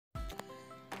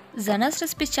Janas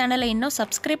recipes சேனலை இன்னும்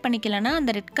subscribe பண்ணிக்கலனா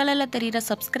அந்த ரெட் கலரில் தெரிகிற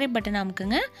சப்ஸ்கிரைப் பட்டனை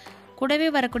அமுக்குங்க. கூடவே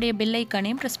வரக்கூடிய பெல்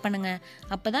ஐக்கானையும் ப்ரெஸ் பண்ணுங்கள்.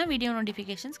 அப்போ தான் வீடியோ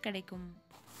நோட்டிஃபிகேஷன்ஸ் கிடைக்கும்.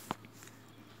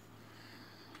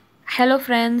 Hello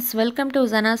friends, welcome to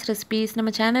Janas recipes.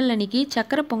 நம்ம சேனலில் இன்றைக்கி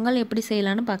சக்கரை பொங்கல் எப்படி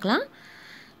செய்யலான்னு பார்க்கலாம்.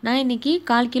 நான் இன்றைக்கி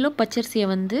 1/4 கிலோ பச்சரிசியை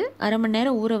அரை மணி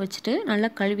நேரம் ஊற வச்சுட்டு நல்லா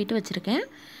கழுவிட்டு வச்சுருக்கேன்.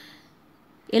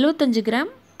 75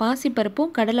 கிராம்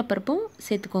பாசிப்பருப்பும் கடலைப்பருப்பும்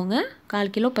சேர்த்துக்கோங்க.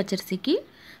 1/4 கிலோ பச்சரிசிக்கு.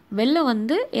 வெல்லம்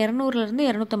 200லேருந்து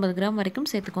 250 கிராம் வரைக்கும்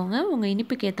சேர்த்துக்கோங்க, உங்கள்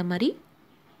இனிப்புக்கு ஏற்ற மாதிரி.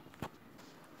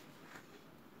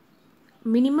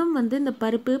 மினிமம் இந்த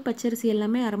பருப்பு பச்சரிசி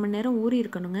எல்லாமே அரை மணி நேரம் ஊறி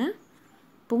இருக்கணுங்க.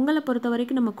 பொங்கலை பொறுத்த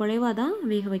வரைக்கும் நம்ம குழைவாக தான்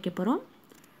வேக வைக்க போகிறோம்.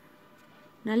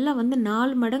 நல்லா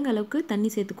 4 மடங்கு அளவுக்கு தண்ணி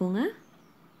சேர்த்துக்கோங்க.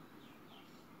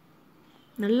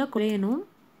 நல்லா குழையணும்.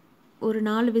 ஒரு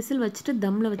 4 விசில் வச்சுட்டு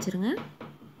தம்மில் வச்சுருங்க.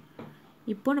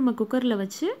 இப்போது நம்ம குக்கரில்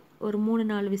வச்சு ஒரு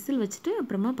 3-4 விசில் வச்சுட்டு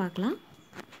அப்புறமா பார்க்கலாம்.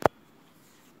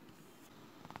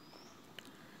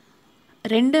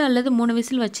 2 அல்லது 3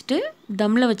 விசில் வச்சுட்டு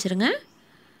தம்மில் வச்சுருங்க.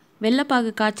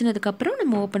 வெள்ளைப்பாகு காய்ச்சினதுக்கப்புறம்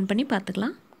நம்ம ஓப்பன் பண்ணி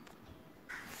பார்த்துக்கலாம்.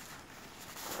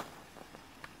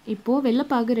 இப்போது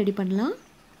வெள்ளைப்பாகு ரெடி பண்ணலாம்.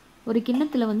 ஒரு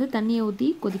கிண்ணத்தில் தண்ணியை ஊற்றி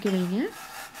கொதிக்க வைங்க.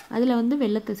 அதில்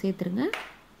வெல்லத்தை சேர்த்துருங்க.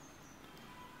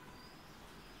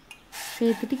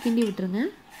 சேர்த்துட்டு கிண்டி விட்டுருங்க.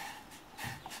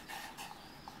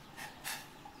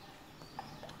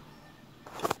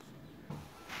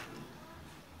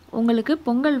 உங்களுக்கு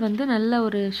பொங்கல் நல்ல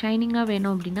ஒரு ஷைனிங்காக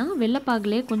வேணும் அப்படின்னா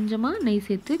வெள்ளைப்பாகுலே கொஞ்சமாக நெய்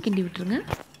சேர்த்து கிண்டி விட்டுருங்க.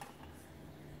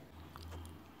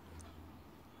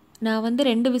 நான்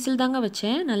 2 விசில் தாங்க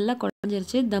வச்சேன். நல்லா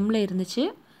குழஞ்சிருச்சு, தம்மில் இருந்துச்சு.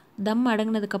 தம்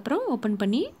அடங்கினதுக்கப்புறம் ஓப்பன்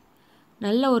பண்ணி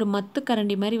நல்ல ஒரு மத்து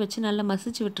கரண்டி மாதிரி வச்சு நல்லா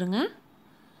மசிச்சு விட்டுருங்க.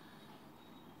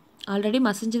 ஆல்ரெடி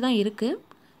மசிஞ்சு தான் இருக்குது.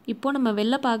 இப்போது நம்ம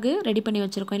வெள்ளைப்பாகு ரெடி பண்ணி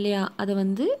வச்சுருக்கோம் இல்லையா, அதை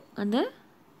அந்த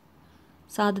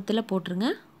சாதத்தில் போட்டுருங்க.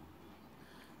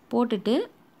 போட்டுட்டு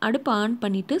அடுப்பை ஆன்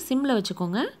பண்ணிவிட்டு சிம்மில்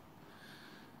வச்சுக்கோங்க.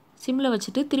 சிம்மில்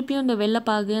வச்சுட்டு திருப்பியும் இந்த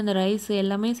வெள்ளைப்பாகு அந்த ரைஸ்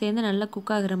எல்லாமே சேர்ந்து நல்லா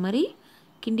குக் ஆகிற மாதிரி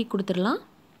கிண்டி கொடுத்துடலாம்.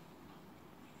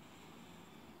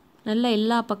 நல்லா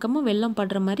எல்லா பக்கமும் வெல்லம்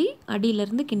படுற மாதிரி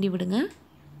அடியிலேருந்து கிண்டி விடுங்க.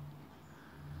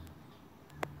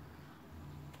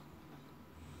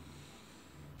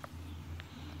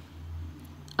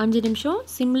 அஞ்சு நிமிஷம்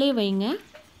சிம்லேயே வைங்க.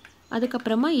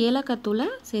 அதுக்கப்புறமா ஏலக்காய் தூளை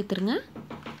சேர்த்துருங்க.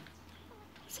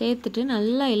 சேர்த்துட்டு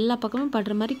நல்லா எல்லா பக்கமும்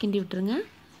படுற மாதிரி கிண்டி விட்டுருங்க.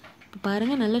 இப்போ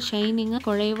பாருங்கள், நல்லா ஷைனிங்காக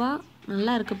குழைவாக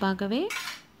நல்லா இருக்குது பார்க்கவே.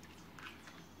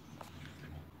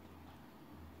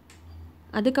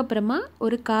 அதுக்கப்புறமா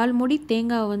ஒரு 1/4 மூடி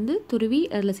தேங்காவை துருவி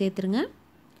அதில் சேர்த்துருங்க.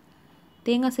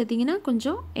 தேங்காய் சேர்த்திங்கன்னா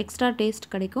கொஞ்சம் எக்ஸ்ட்ரா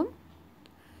டேஸ்ட் கிடைக்கும்.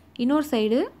 இன்னொரு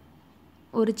சைடு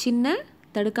ஒரு சின்ன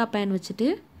தடுக்கா பேன் வச்சுட்டு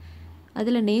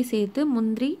அதில் நெய் சேர்த்து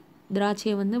முந்திரி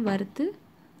திராட்சையை வறுத்து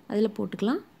அதில்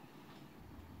போட்டுக்கலாம்.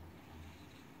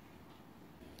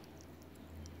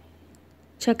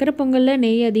 சக்கரை பொங்கலில்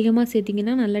நெய் அதிகமாக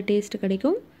சேர்த்திங்கன்னா நல்ல டேஸ்ட்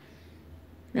கிடைக்கும்.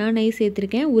 நான் நெய்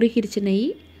சேர்த்துருக்கேன், உருகிருச்சு நெய்.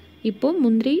 இப்போது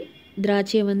முந்திரி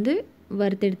திராட்சையை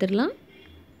வறுத்து எடுத்துடலாம்.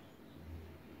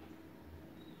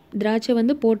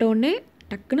 திராட்சை போட்ட உடனே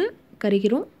டக்குன்னு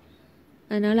கருகிரும்.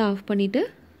 அதனால் ஆஃப் பண்ணிவிட்டு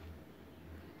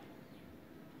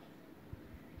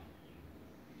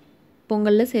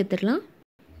பொங்கலில் சேர்த்துடலாம்.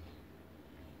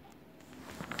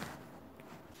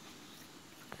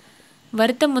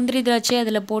 வறுத்த முந்திரி திராட்சை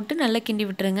அதில் போட்டு நல்லா கிண்டி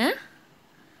விட்டுருங்க.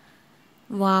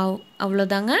 வாவ்,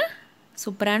 அவ்வளோதாங்க,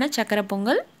 சூப்பரான சக்கரை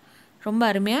பொங்கல் ரொம்ப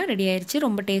அருமையாக ரெடி ஆயிடுச்சு.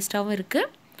 ரொம்ப டேஸ்ட்டாகவும்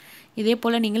இருக்குது. இதே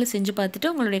போல் நீங்களும் செஞ்சு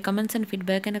பார்த்துட்டு உங்களுடைய கமெண்ட்ஸ் அண்ட்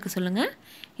ஃபீட்பேக் எனக்கு சொல்லுங்கள்.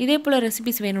 இதே போல்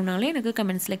ரெசிபிஸ் வேணும்னாலும் எனக்கு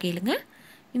கமெண்ட்ஸில் கேளுங்க.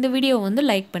 இந்த வீடியோவை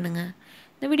லைக் பண்ணுங்கள்.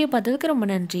 இந்த வீடியோ பார்த்ததுக்கு ரொம்ப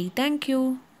நன்றி. தேங்க்யூ.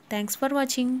 தேங்க்ஸ் ஃபார்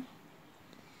வாட்சிங்.